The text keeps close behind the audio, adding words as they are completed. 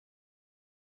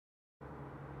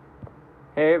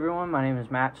Hey everyone, my name is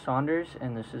Matt Saunders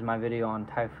and this is my video on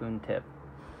Typhoon Tip.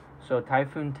 So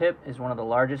Typhoon Tip is one of the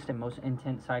largest and most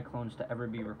intense cyclones to ever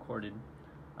be recorded.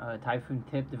 Typhoon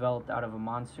Tip developed out of a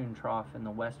monsoon trough in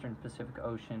the western Pacific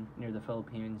Ocean near the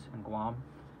Philippines and Guam.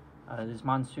 This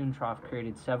monsoon trough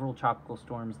created several tropical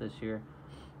storms this year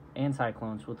and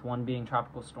cyclones, with one being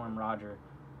Tropical Storm Roger,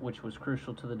 which was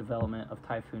crucial to the development of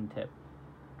Typhoon Tip.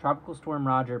 Tropical Storm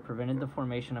Roger prevented the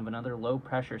formation of another low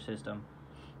pressure system,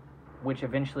 which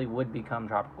eventually would become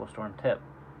Tropical Storm Tip.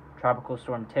 Tropical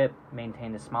Storm Tip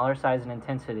maintained a smaller size and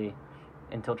intensity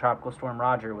until Tropical Storm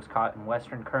Roger was caught in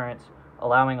western currents,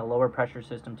 allowing a lower pressure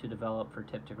system to develop for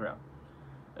Tip to grow.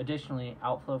 Additionally,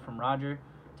 outflow from Roger,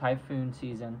 typhoon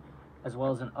season, as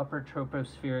well as an upper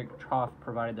tropospheric trough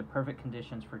provided the perfect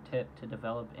conditions for Tip to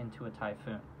develop into a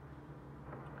typhoon.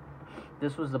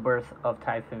 This was the birth of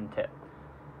Typhoon Tip.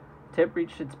 Tip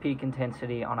reached its peak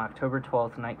intensity on October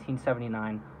 12,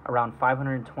 1979, around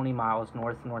 520 miles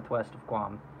north-northwest of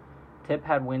Guam. Tip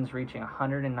had winds reaching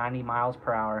 190 miles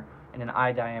per hour and an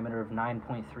eye diameter of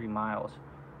 9.3 miles.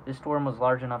 This storm was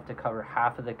large enough to cover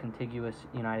half of the contiguous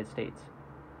United States.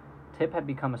 Tip had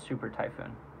become a super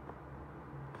typhoon.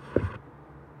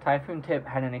 Typhoon Tip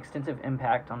had an extensive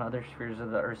impact on other spheres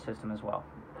of the Earth system as well.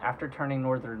 After turning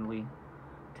northerly,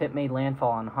 Tip made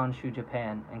landfall on Honshu,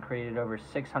 Japan, and created over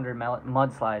 600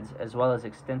 mudslides as well as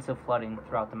extensive flooding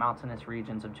throughout the mountainous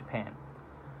regions of Japan.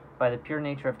 By the pure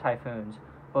nature of typhoons,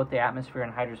 both the atmosphere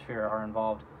and hydrosphere are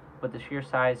involved, but the sheer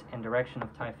size and direction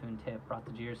of Typhoon Tip brought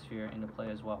the geosphere into play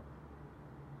as well.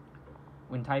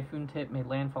 When Typhoon Tip made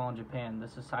landfall in Japan, the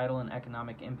societal and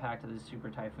economic impact of this super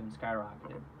typhoon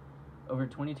skyrocketed. Over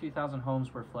 22,000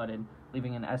 homes were flooded,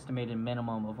 leaving an estimated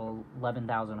minimum of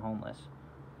 11,000 homeless.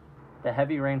 The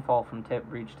heavy rainfall from Tip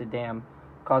reached a dam,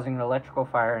 causing an electrical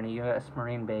fire in a U.S.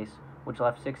 Marine base, which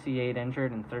left 68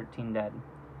 injured and 13 dead.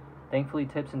 Thankfully,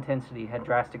 Tip's intensity had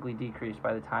drastically decreased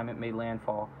by the time it made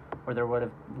landfall, where there would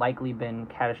have likely been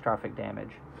catastrophic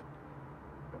damage.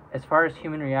 As far as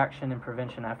human reaction and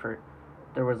prevention effort,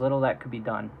 there was little that could be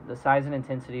done. The size and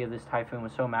intensity of this typhoon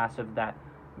was so massive that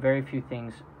very few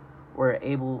things were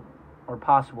able or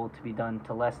possible to be done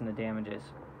to lessen the damages.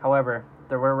 However,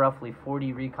 there were roughly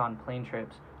 40 recon plane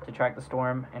trips to track the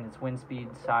storm and its wind speed,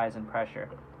 size, and pressure.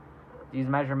 These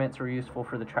measurements were useful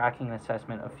for the tracking and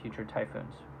assessment of future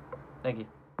typhoons. Thank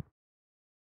you.